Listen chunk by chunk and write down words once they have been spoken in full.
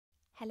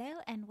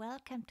Hello and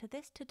welcome to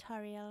this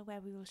tutorial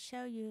where we will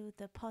show you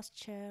the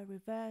posture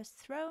reverse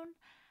throne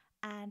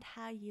and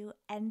how you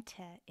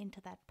enter into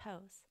that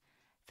pose.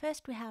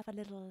 First we have a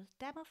little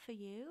demo for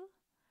you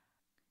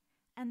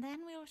and then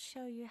we will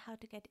show you how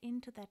to get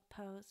into that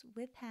pose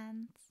with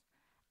hands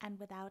and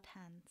without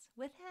hands.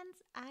 With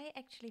hands I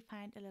actually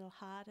find a little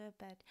harder,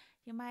 but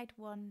you might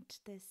want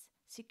this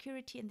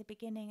security in the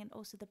beginning, and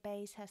also the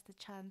base has the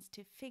chance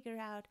to figure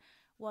out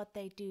what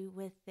they do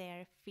with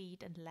their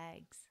feet and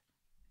legs.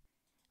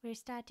 We're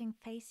starting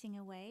facing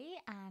away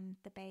and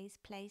the base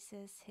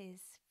places his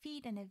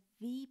feet in a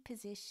V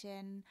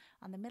position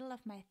on the middle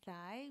of my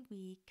thigh.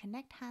 We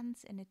connect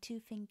hands in a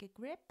 2-finger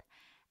grip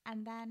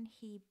and then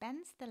he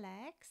bends the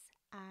legs.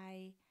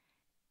 I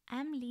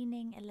am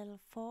leaning a little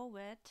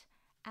forward,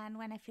 and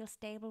when I feel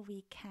stable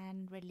we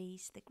can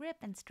release the grip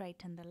and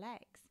straighten the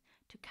legs.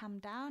 To come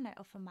down I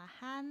offer my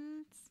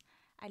hands,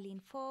 I lean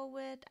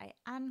forward, I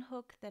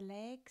unhook the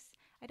legs.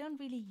 I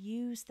don't really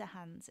use the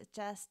hands, it's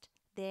just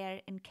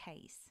there in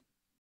case.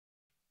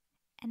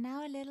 And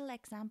now a little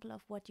example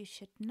of what you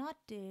should not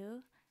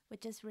do,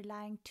 which is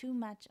relying too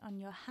much on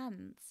your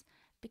hands,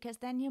 because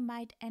then you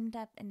might end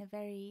up in a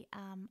very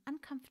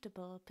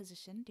uncomfortable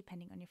position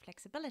depending on your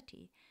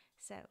flexibility.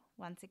 So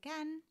once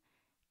again,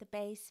 the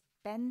base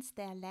bends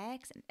their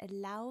legs and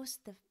allows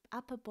the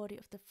upper body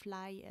of the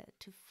flyer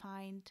to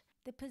find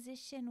the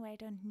position where I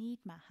don't need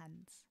my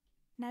hands.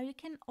 Now you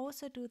can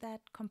also do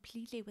that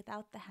completely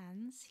without the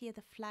hands. Here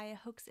the flyer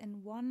hooks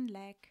in one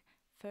leg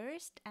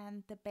first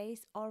and the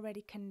base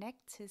already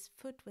connects his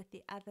foot with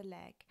the other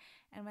leg.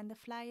 And when the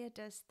flyer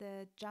does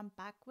the jump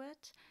backward,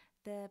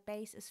 the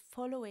base is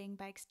following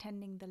by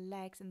extending the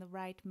legs in the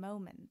right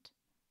moment.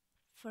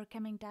 For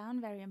coming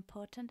down, very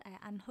important,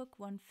 I unhook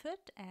one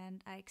foot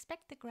and I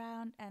expect the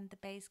ground, and the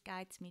base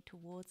guides me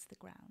towards the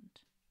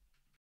ground.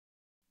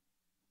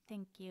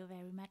 Thank you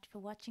very much for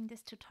watching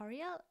this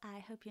tutorial. I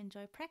hope you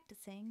enjoy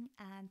practicing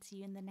and see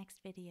you in the next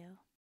video.